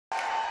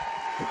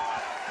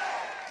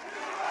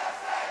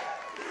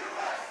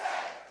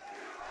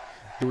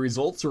The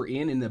results are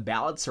in and the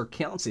ballots are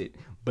counted,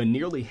 but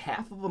nearly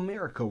half of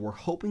America were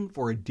hoping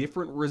for a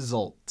different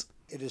result.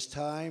 It is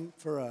time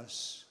for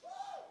us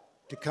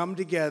to come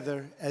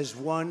together as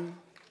one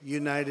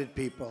united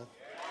people.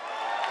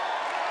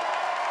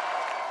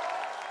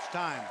 It's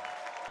time.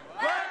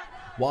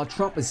 While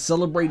Trump is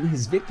celebrating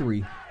his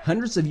victory,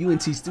 hundreds of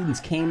UNT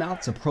students came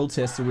out to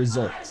protest the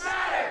results.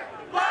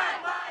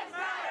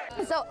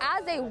 So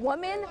as a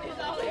woman,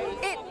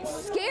 it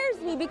scares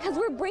me because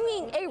we're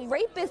bringing a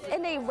rapist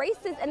and a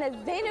racist and a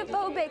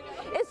xenophobic,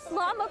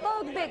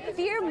 Islamophobic,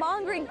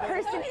 fear-mongering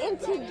person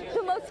into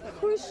the most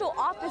crucial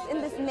office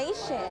in this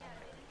nation.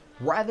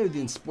 Rather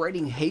than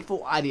spreading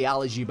hateful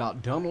ideology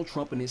about Donald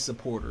Trump and his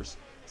supporters,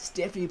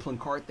 Stephanie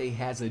Plancarte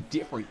has a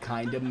different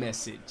kind of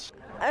message.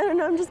 I don't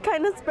know, I'm just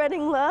kind of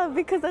spreading love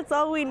because that's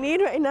all we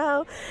need right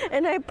now.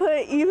 And I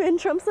put even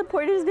Trump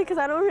supporters because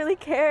I don't really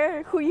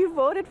care who you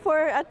voted for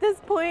at this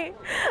point.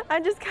 I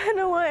just kind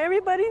of want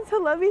everybody to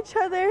love each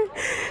other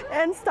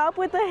and stop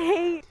with the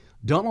hate.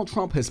 Donald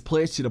Trump has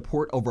pledged to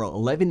deport over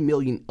 11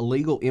 million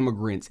illegal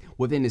immigrants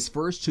within his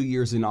first 2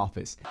 years in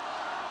office.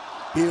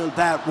 Build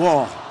that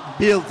wall.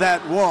 Build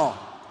that wall.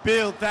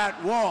 Build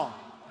that wall.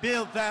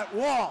 Build that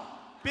wall.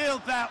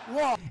 Build that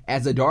wall.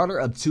 As a daughter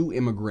of 2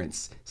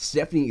 immigrants,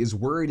 Stephanie is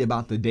worried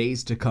about the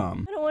days to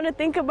come. I don't want to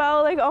think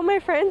about like all my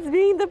friends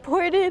being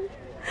deported.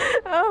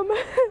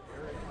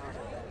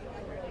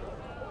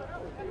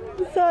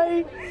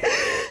 Sorry.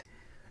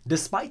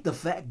 Despite the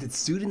fact that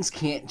students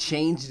can't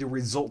change the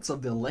results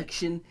of the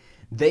election,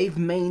 they've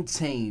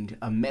maintained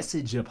a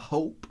message of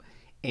hope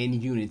and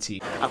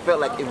unity. I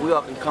felt like if we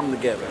all can come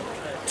together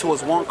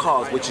towards one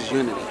cause, which is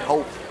unity,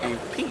 hope, and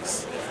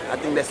peace, I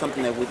think that's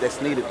something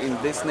that's needed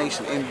in this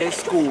nation, in this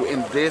school,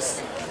 in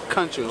this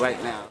country right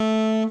now.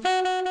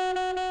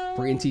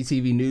 For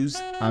NTTV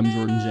News, I'm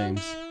Jordan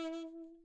James.